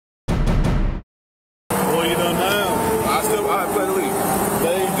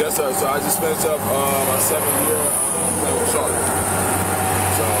So I just finished up my 7th year playing with Charlotte.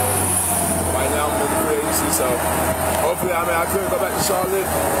 So right now I'm in the free agency. So hopefully, I could go back to Charlotte.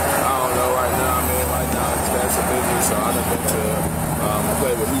 I don't know right now. Right now it's been some business. So I've been to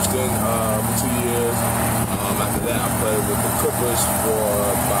play with Houston for 2 years. After that, I played with the Clippers for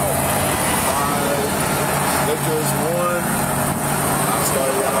about 5. Lakers 1. I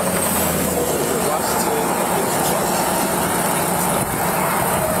started out with Washington and finished with Charlotte.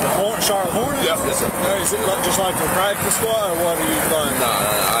 Charlotte Hornets? Yep, yes, sir. Is it just like the practice squad, or what are you playing? No,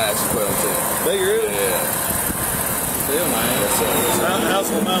 I actually play on team. Do you really? Yeah. Still, man. Yes, sir. How's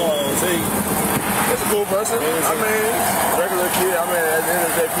LaMelo? Is he? He's a cool person. Regular kid. At the end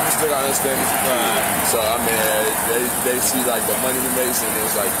of the day, people still got understand he's a kid. So, they see, like, the money he makes, and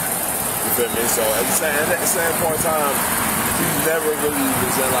it's like, you feel me? So, at the same point in time, he never really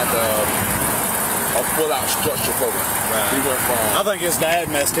was in, like, a full-out structure program. Right. He went from... I think his dad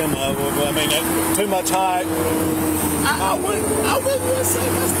messed him up. Too much height. I wouldn't say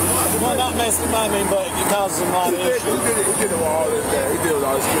messed him up. Well, not messed him up, but it causes him a lot of issues. He did it with all his dad. He did it with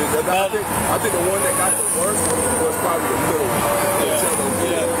all his kids. I think the one that got the worst was probably the middle one.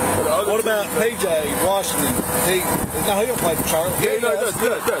 Yeah. What about PJ Washington? He don't play for Charlotte. Yeah, he does.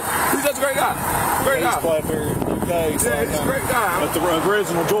 He's just a great guy. Great guy. He's played for UK. Yeah, he's a great guy. But the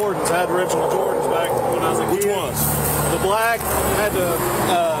original Jordans, I had original Jordans back when I was a kid. Which ones? The black had the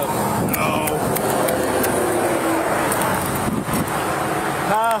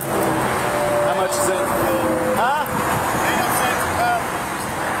how much is it? Huh?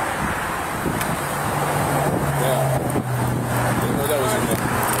 Yeah. Didn't know that was in there.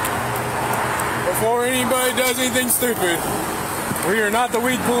 Before anybody does anything stupid, we are not the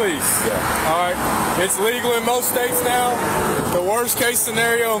weed police. Yeah. All right. It's legal in most states now. The worst case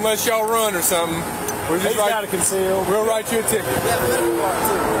scenario, unless y'all run or something, we're just got to conceal. We'll write you a ticket.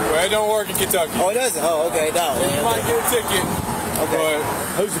 Well, it don't work in Kentucky. Oh, it doesn't? Oh, okay. No. You might get a ticket. Okay. But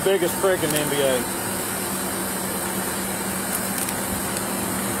who's the biggest prick in the NBA?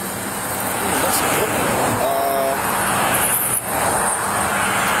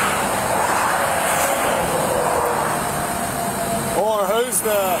 Or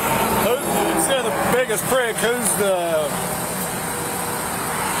instead of the biggest prick, who's the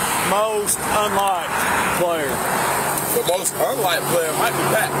most unliked player? The most unliked player might be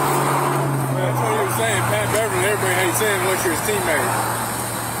Pat. Well, that's what he was saying. Pat Beverly, everybody hates him unless you're his teammate.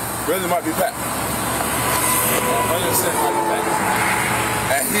 Really might be Pat. 100% might be Pat.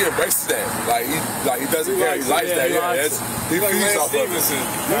 And he embraces that. He doesn't care. He likes that. He feeds off of it. Who's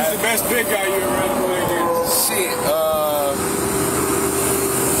the best big guy you ever had to play against? Shit.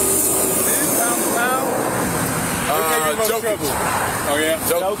 Jokic. Oh yeah.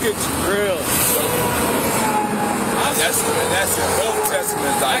 Jokic. Real. That's an Old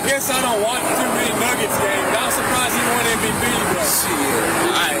Testament. I guess I don't watch too many Nuggets games. I'm surprised he won MVP, bro. Shit.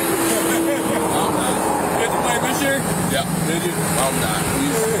 I'm not. You had to play this year? Yeah. Did you? I'm not.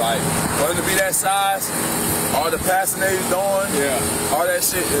 He's like, for him to be that size, all the passing that he's doing, all that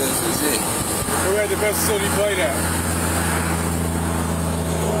shit is it. Who had the best facility you played at?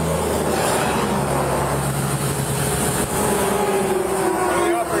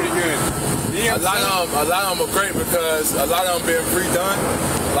 A lot of them are great because a lot of them been redone.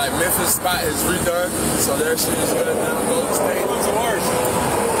 Like Memphis spot is redone, so their shit is better than Golden State. What's the worst?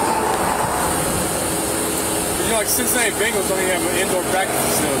 Like Cincinnati Bengals don't even have an indoor practice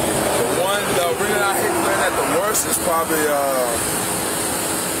facility. The arena I hate playing at the worst is probably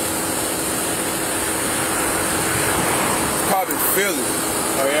Philly.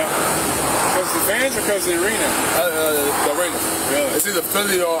 Oh yeah. Because the fans or because of the arena? The arena. Really? It's either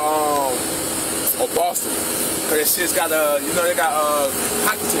Philly or Boston. Cause that shit's got they got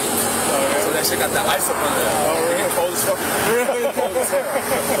hockey teams. Oh, yeah. So that shit got the ice up on there. Oh, really? They get cold as fuck. Really? Cold as fuck.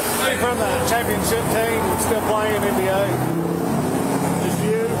 From the championship team, still playing NBA. Just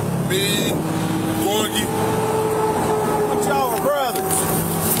you? Me, Gorgie. Y'all are brothers.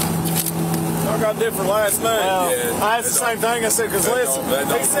 Y'all got different last names. Yeah, I asked the same thing. I said, because listen,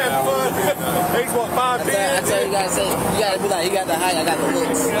 he's 7 foot. He's what, 5'10"? I tell you, you gotta be like, he got the height, I got the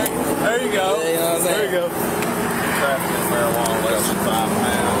looks. There you go. Yeah, you know what I'm saying? There you go. Traffic in marijuana less than 5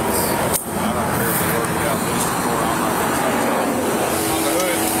 pounds. I don't care if you work it out this report, I'm not going to touch it. On the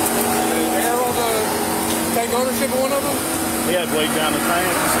hood. Did Harold take ownership of one of them? He had bleed down his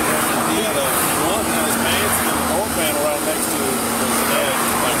pants. He had a blunt in his pants and the door panel right next to his dad.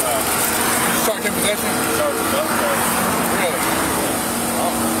 Charged in possession? Charged up. Really?